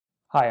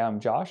Hi, I'm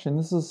Josh, and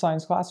this is a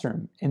Science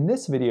Classroom. In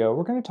this video,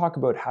 we're going to talk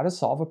about how to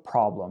solve a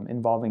problem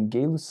involving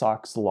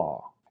Gay-Lussac's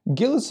law.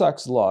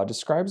 Gay-Lussac's law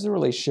describes the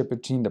relationship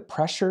between the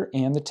pressure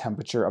and the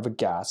temperature of a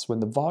gas when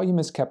the volume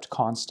is kept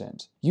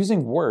constant.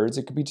 Using words,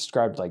 it could be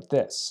described like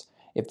this.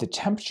 If the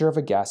temperature of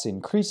a gas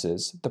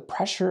increases, the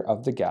pressure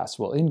of the gas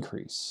will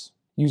increase.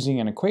 Using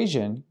an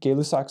equation,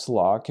 Gay-Lussac's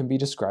law can be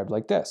described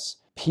like this.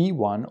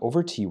 P1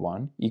 over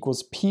T1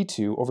 equals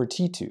P2 over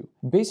T2.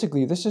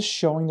 Basically, this is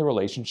showing the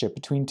relationship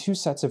between two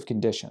sets of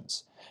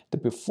conditions. The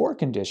before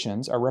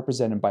conditions are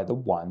represented by the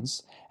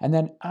 1's, and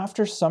then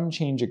after some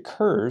change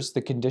occurs,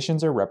 the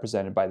conditions are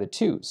represented by the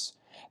 2's.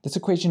 This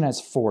equation has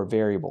 4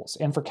 variables,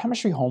 and for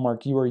chemistry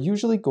homework, you are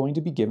usually going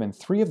to be given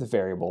 3 of the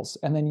variables,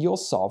 and then you'll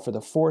solve for the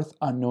 4th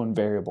unknown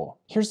variable.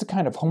 Here's the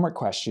kind of homework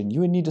question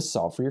you would need to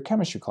solve for your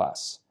chemistry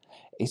class.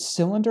 A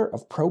cylinder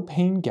of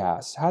propane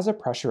gas has a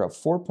pressure of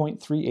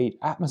 4.38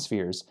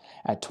 atmospheres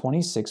at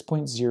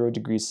 26.0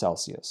 degrees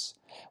Celsius.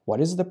 What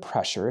is the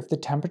pressure if the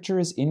temperature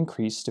is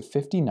increased to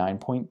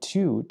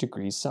 59.2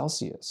 degrees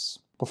Celsius?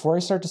 Before I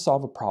start to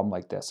solve a problem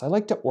like this, I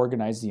like to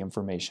organize the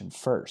information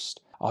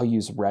first. I'll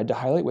use red to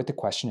highlight what the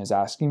question is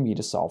asking me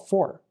to solve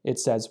for. It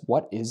says,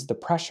 what is the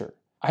pressure?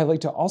 I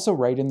like to also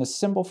write in the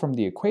symbol from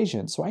the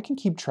equation so I can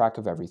keep track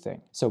of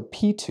everything. So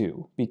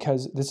P2,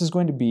 because this is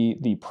going to be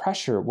the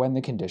pressure when the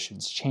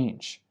conditions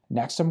change.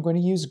 Next, I'm going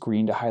to use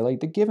green to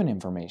highlight the given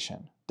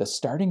information. The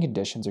starting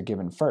conditions are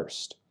given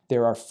first.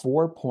 There are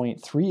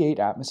 4.38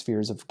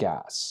 atmospheres of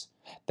gas.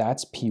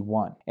 That's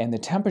P1. And the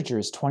temperature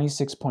is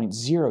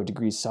 26.0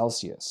 degrees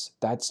Celsius.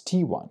 That's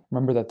T1.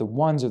 Remember that the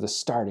 1's are the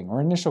starting or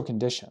initial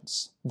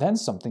conditions. Then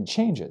something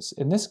changes.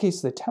 In this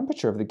case, the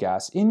temperature of the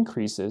gas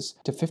increases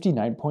to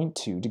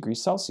 59.2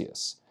 degrees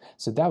Celsius.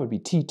 So that would be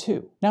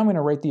T2. Now I'm going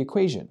to write the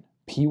equation.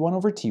 P1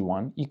 over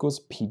T1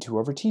 equals P2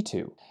 over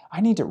T2.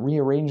 I need to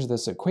rearrange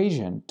this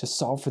equation to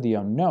solve for the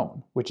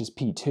unknown, which is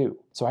P2.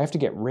 So I have to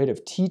get rid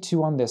of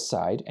T2 on this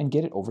side and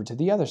get it over to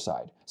the other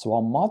side. So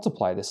I'll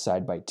multiply this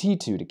side by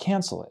T2 to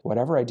cancel it.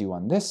 Whatever I do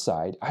on this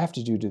side, I have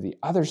to do to the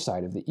other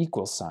side of the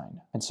equal sign.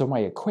 And so my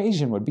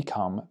equation would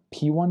become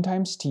P1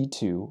 times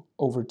T2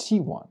 over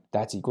T1.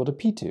 That's equal to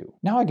P2.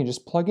 Now I can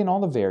just plug in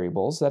all the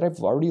variables that I've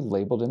already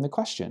labeled in the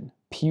question.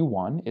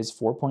 P1 is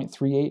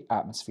 4.38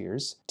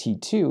 atmospheres,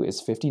 T2 is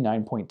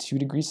 59.2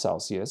 degrees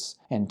Celsius,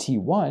 and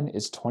T1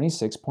 is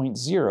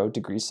 26.0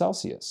 degrees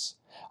Celsius.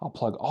 I'll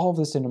plug all of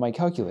this into my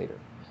calculator.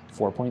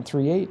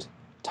 4.38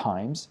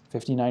 times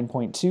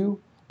 59.2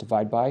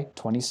 divided by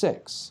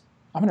 26.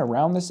 I'm going to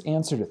round this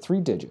answer to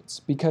 3 digits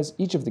because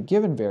each of the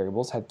given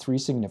variables had 3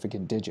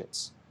 significant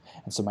digits.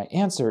 And so my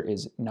answer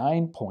is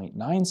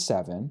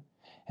 9.97,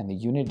 and the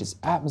unit is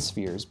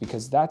atmospheres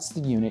because that's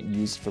the unit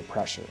used for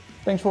pressure.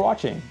 Thanks for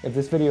watching. If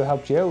this video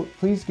helped you out,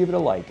 please give it a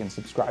like and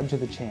subscribe to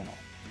the channel.